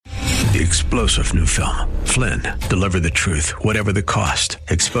The explosive new film, Flynn, deliver the truth, whatever the cost,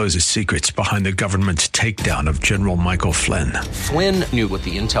 exposes secrets behind the government's takedown of General Michael Flynn. Flynn knew what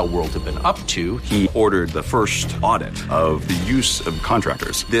the intel world had been up to. He ordered the first audit of the use of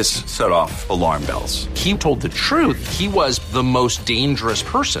contractors. This set off alarm bells. He told the truth. He was the most dangerous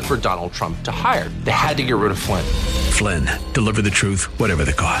person for Donald Trump to hire. They had to get rid of Flynn. Flynn, deliver the truth, whatever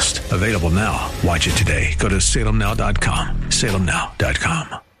the cost. Available now. Watch it today. Go to salemnow.com.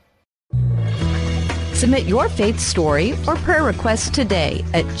 salemnow.com. Submit your faith story or prayer request today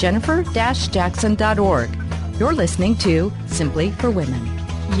at jennifer-jackson.org. You're listening to Simply for Women.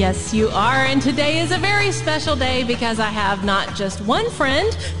 Yes, you are. And today is a very special day because I have not just one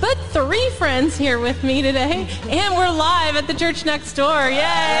friend, but 3 friends here with me today. And we're live at the church next door.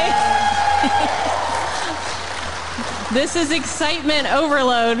 Yay! This is excitement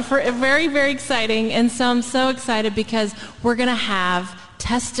overload. Very, very exciting. And so I'm so excited because we're going to have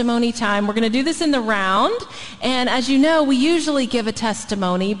testimony time. We're going to do this in the round. And as you know, we usually give a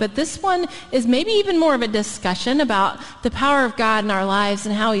testimony, but this one is maybe even more of a discussion about the power of God in our lives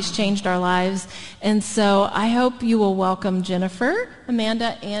and how he's changed our lives. And so I hope you will welcome Jennifer,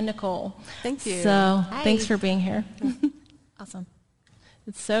 Amanda, and Nicole. Thank you. So Hi. Thanks for being here. Awesome.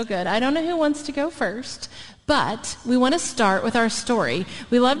 It's so good. I don't know who wants to go first, but we want to start with our story.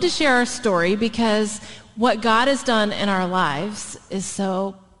 We love to share our story because what God has done in our lives is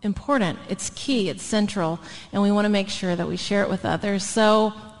so important. It's key. It's central. And we want to make sure that we share it with others.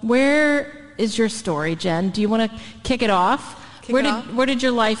 So where is your story, Jen? Do you want to kick it off? Where did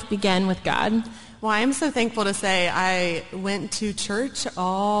your life begin with God? Well, I am so thankful to say I went to church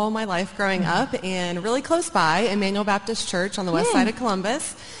all my life growing up, and really close by, Emmanuel Baptist Church on the west side of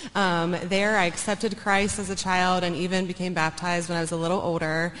Columbus. There I accepted Christ as a child and even became baptized when I was a little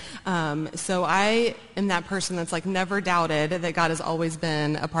older. So I am that person that's like never doubted that God has always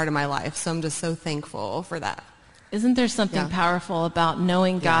been a part of my life. So I'm just so thankful for that. Isn't there something powerful about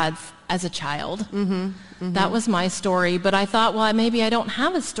knowing God as a child? Mm-hmm. Mm-hmm. That was my story, but I thought, well, maybe I don't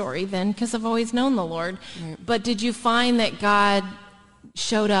have a story then because I've always known the Lord. Right. But did you find that God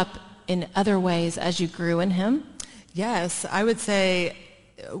showed up in other ways as you grew in him? Yes, I would say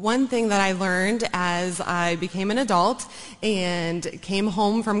one thing that I learned as I became an adult and came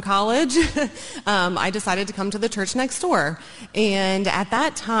home from college, I decided to come to the church next door. And at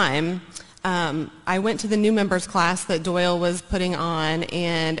that time, I went to the new members class that Doyle was putting on,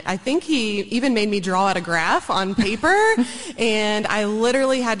 and I think he even made me draw out a graph on paper, and I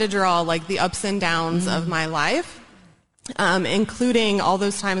literally had to draw like the ups and downs of my life, including all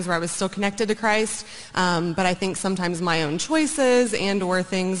those times where I was still connected to Christ, but I think sometimes my own choices and or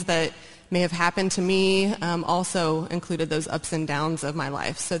things that may have happened to me also included those ups and downs of my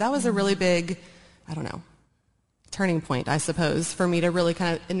life. So that was a really big, turning point, I suppose, for me to really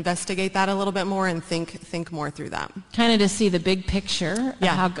kind of investigate that a little bit more and think more through that. Kind of to see the big picture of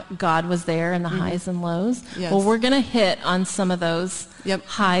how God was there and the highs and lows. Yes. Well, we're going to hit on some of those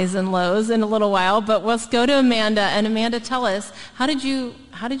highs and lows in a little while, but let's go to Amanda. And Amanda, tell us, how did you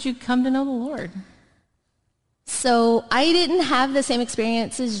come to know the Lord? So I didn't have the same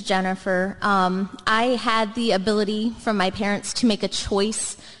experience as Jennifer. I had the ability from my parents to make a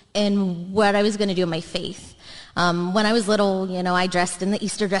choice in what I was going to do in my faith. When I was little, I dressed in the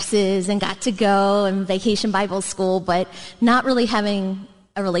Easter dresses and got to go and vacation Bible school, but not really having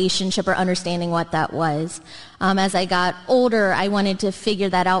a relationship or understanding what that was. As I got older, I wanted to figure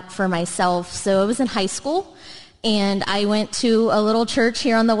that out for myself. So I was in high school, and I went to a little church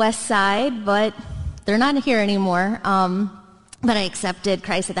here on the west side, but they're not here anymore. But I accepted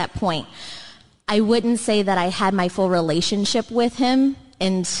Christ at that point. I wouldn't say that I had my full relationship with him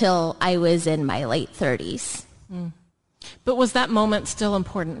until I was in my late 30s. But was that moment still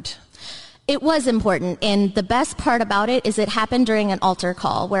important? It was important, and the best part about it is it happened during an altar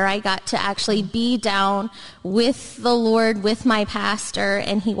call where I got to actually be down with the Lord, with my pastor,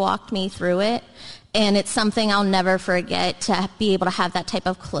 and he walked me through it. And it's something I'll never forget, to be able to have that type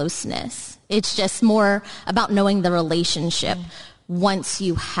of closeness. It's just more about knowing the relationship once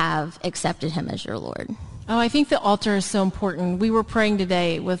you have accepted him as your Lord. Oh, I think the altar is so important. We were praying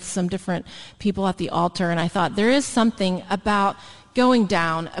today with some different people at the altar, and I thought there is something about going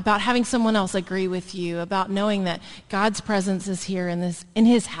down, about having someone else agree with you, about knowing that God's presence is here in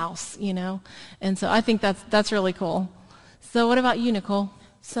his house, And so I think that's really cool. So what about you, Nicole?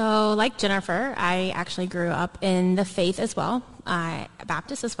 So like Jennifer, I actually grew up in the faith as well. I'm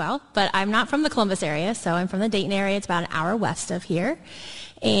Baptist as well, but I'm not from the Columbus area, so I'm from the Dayton area. It's about an hour west of here.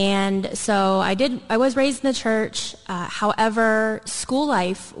 And so I was raised in the church. However, school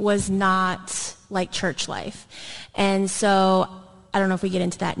life was not like church life. And so I don't know if we get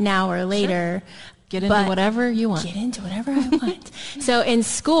into that now or later. Sure. Get into whatever you want. Get into whatever I want. So in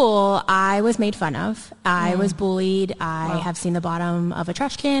school, I was made fun of. I was bullied. I have seen the bottom of a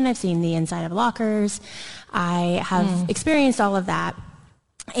trash can. I've seen the inside of lockers. I have experienced all of that.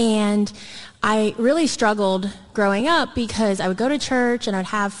 And I really struggled growing up because I would go to church and I'd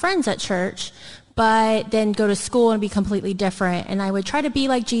have friends at church, but then go to school and be completely different. And I would try to be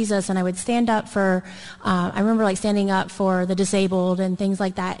like Jesus, and I would stand up for, I remember like standing up for the disabled and things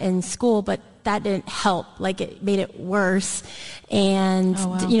like that in school, but that didn't help. Like, it made it worse. And,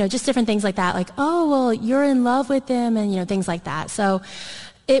 you know, just different things like that. Like, oh, well, you're in love with them, and, you know, things like that. So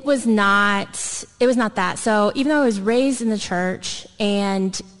it was not that. So even though I was raised in the church,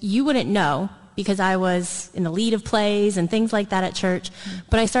 and you wouldn't know because I was in the lead of plays and things like that at church,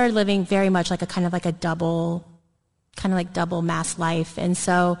 but I started living very much like a kind of like a double mass life. And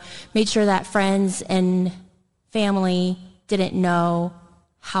so made sure that friends and family didn't know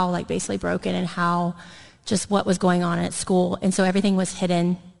how like basically broken and how just what was going on at school. And so everything was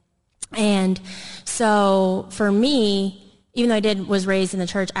hidden. And so for me, even though I was raised in the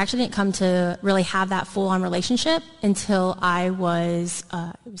church, I actually didn't come to really have that full-on relationship until I was,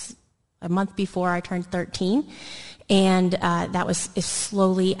 it was a month before I turned 13. And that was it was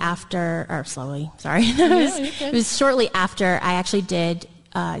shortly after I actually did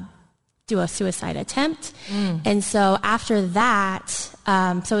do a suicide attempt. And so after that,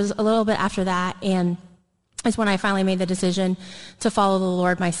 so it was a little bit after that, and is when I finally made the decision to follow the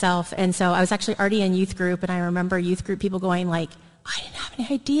Lord myself. And so I was actually already in youth group, and I remember youth group people going like, I didn't have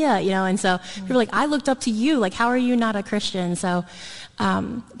any idea, you know, and so people were like, I looked up to you, like, how are you not a Christian? So,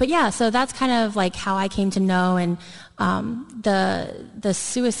 but yeah, so that's kind of like how I came to know. And the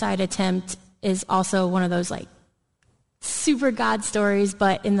suicide attempt is also one of those like super God stories,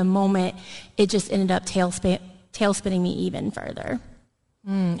 but in the moment, it just ended up tail spinning me even further.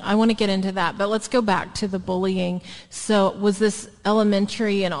 I want to get into that, but let's go back to the bullying. So was this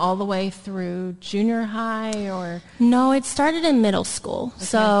elementary and all the way through junior high, or? No, it started in middle school. Okay.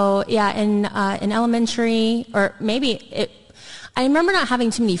 So yeah, in elementary, or maybe I remember not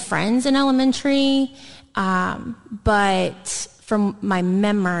having too many friends in elementary, but from my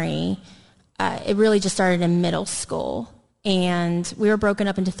memory, it really just started in middle school. And we were broken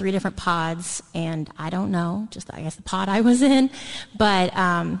up into 3 different pods, and I don't know, just I guess the pod I was in, but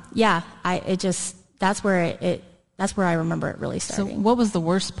yeah, that's where I remember it really starting. So what was the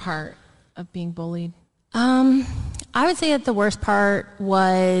worst part of being bullied? I would say that the worst part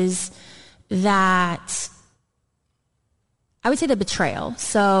was that I would say the betrayal.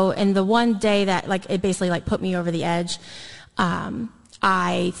 So, and the one day that like it basically like put me over the edge,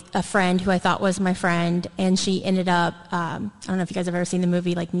 a friend who I thought was my friend, and she ended up, I don't know if you guys have ever seen the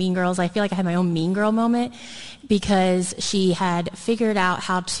movie like Mean Girls. I feel like I had my own Mean Girl moment because she had figured out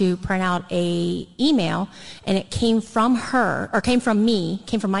how to print out a email, and it came from her, or came from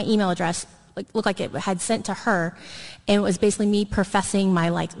my email address, like looked like it had sent to her, and it was basically me professing my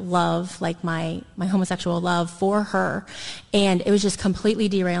like love, like my homosexual love for her, and it was just completely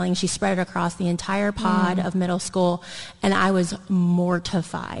derailing. She spread it across the entire pod of middle school, and I was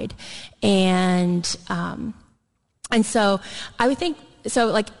mortified. And so I would think so.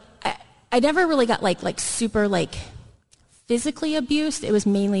 Like I never really got like super like physically abused. It was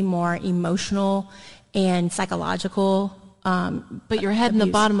mainly more emotional and psychological. But your head abuse. In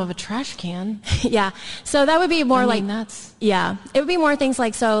the bottom of a trash can. Yeah. So that would be more that's... Yeah. It would be more things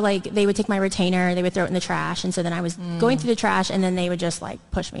like, so like they would take my retainer, they would throw it in the trash, and so then I was going through the trash, and then they would just like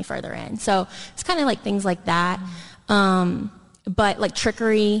push me further in. So it's kind of like things like that. But like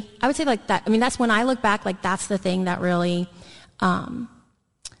trickery, I would say like that. I mean, that's when I look back, like that's the thing that really, I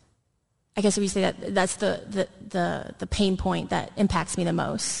guess if you say that's the pain point that impacts me the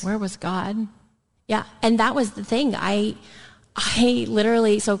most. Where was God? Yeah, and that was the thing. I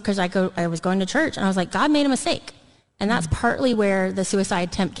literally, so because I was going to church, and I was like, God made a mistake, and that's partly where the suicide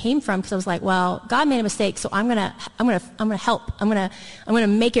attempt came from. Because I was like, well, God made a mistake, so I'm gonna help. I'm gonna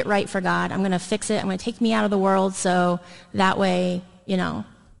make it right for God. I'm gonna fix it. I'm gonna take me out of the world, so that way, you know,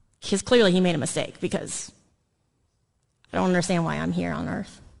 because clearly He made a mistake. Because I don't understand why I'm here on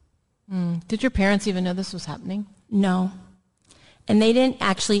earth. Did your parents even know this was happening? No. And they didn't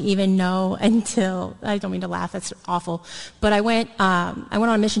actually even know until, I don't mean to laugh, that's awful, but I went on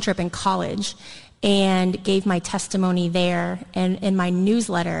a mission trip in college and gave my testimony there. And in my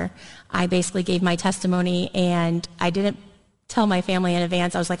newsletter, I basically gave my testimony, and I didn't tell my family in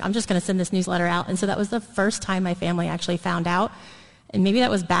advance. I was like, I'm just going to send this newsletter out. And so that was the first time my family actually found out. And maybe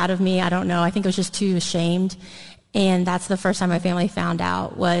that was bad of me, I don't know. I think I was just too ashamed. And that's the first time my family found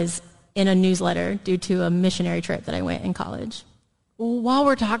out, was in a newsletter due to a missionary trip that I went in college. while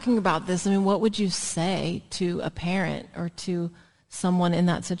we're talking about this, I mean, what would you say to a parent or to someone in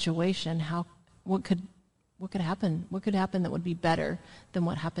that situation? What could happen? What could happen that would be better than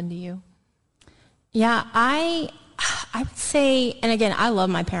what happened to you? Yeah, I would say, and again, I love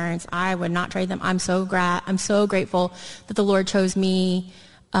my parents. I would not trade them. I'm so grateful that the Lord chose me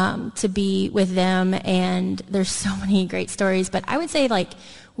to be with them, and there's so many great stories. But I would say, like,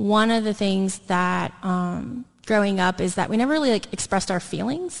 one of the things that growing up is that we never really expressed our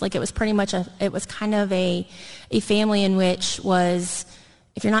feelings. Like, it was pretty much it was kind of a family in which was,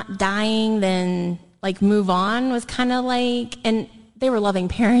 if you're not dying, then move on, was kind of like, and they were loving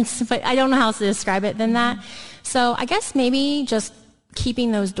parents, but I don't know how else to describe it than that. So I guess maybe just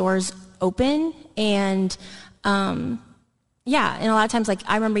keeping those doors open, and and a lot of times,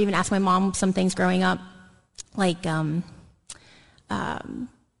 I remember even asking my mom some things growing up, where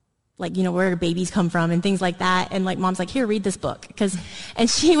do babies come from and things like that. And mom's like, here, read this book. And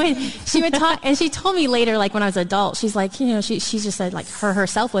she would talk, and she told me later, when I was an adult, she's like, she just said her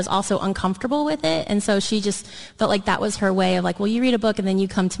herself was also uncomfortable with it. And so she just felt like that was her way of well, you read a book and then you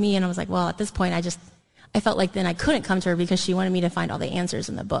come to me. And I was like, well, at this point, I felt like then I couldn't come to her because she wanted me to find all the answers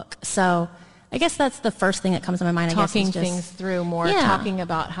in the book. So I guess that's the first thing that comes to my mind. Talking things through more, talking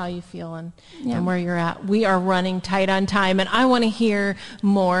about how you feel and where you're at. We are running tight on time, and I want to hear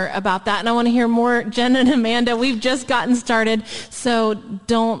more about that, and I want to hear more, Jen and Amanda. We've just gotten started, so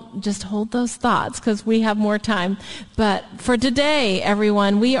don't just hold those thoughts because we have more time. But for today,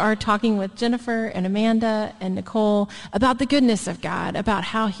 everyone, we are talking with Jennifer and Amanda and Nicole about the goodness of God, about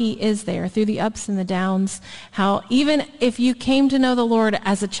how He is there through the ups and the downs, how even if you came to know the Lord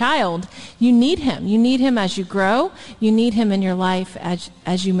as a child, you need Him. You need Him as you grow. You need Him in your life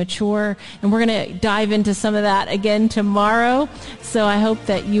as you mature. And we're going to dive into some of that again tomorrow. So I hope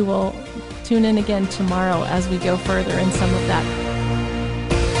that you will tune in again tomorrow as we go further in some of that.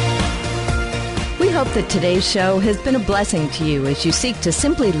 We hope that today's show has been a blessing to you as you seek to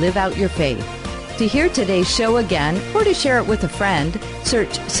simply live out your faith. To hear today's show again or to share it with a friend,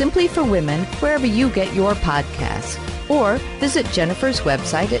 search Simply for Women wherever you get your podcasts. Or visit Jennifer's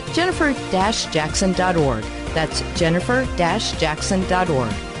website at jennifer-jackson.org. That's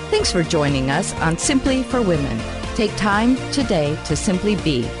jennifer-jackson.org. Thanks for joining us on Simply for Women. Take time today to simply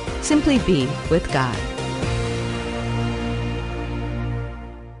be with God.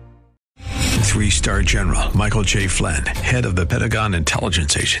 3-star General Michael J. Flynn, head of the Pentagon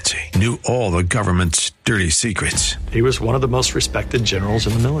Intelligence Agency, knew all the government's dirty secrets. He was one of the most respected generals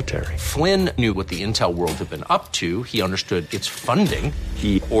in the military. Flynn knew what the intel world had been up to. He understood its funding.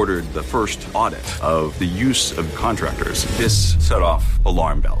 He ordered the first audit of the use of contractors. This set off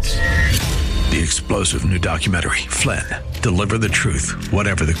alarm bells. The explosive new documentary, Flynn, Deliver the Truth,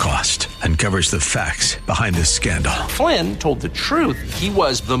 Whatever the Cost, uncovers the facts behind this scandal. Flynn told the truth. He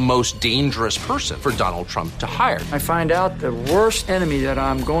was the most dangerous person for Donald Trump to hire. I find out the worst enemy that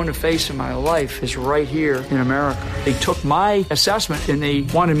I'm going to face in my life is right here in America. They took my assessment and they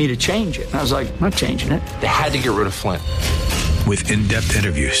wanted me to change it. And I was like, I'm not changing it. They had to get rid of Flynn. With in-depth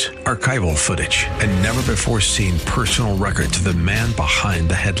interviews, archival footage, and never-before-seen personal records of the man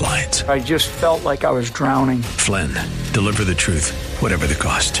behind the headlines. I just felt like I was drowning. Flynn, Deliver the Truth, Whatever the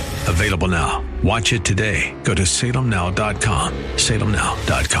Cost. Available now. Watch it today. Go to salemnow.com.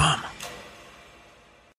 salemnow.com.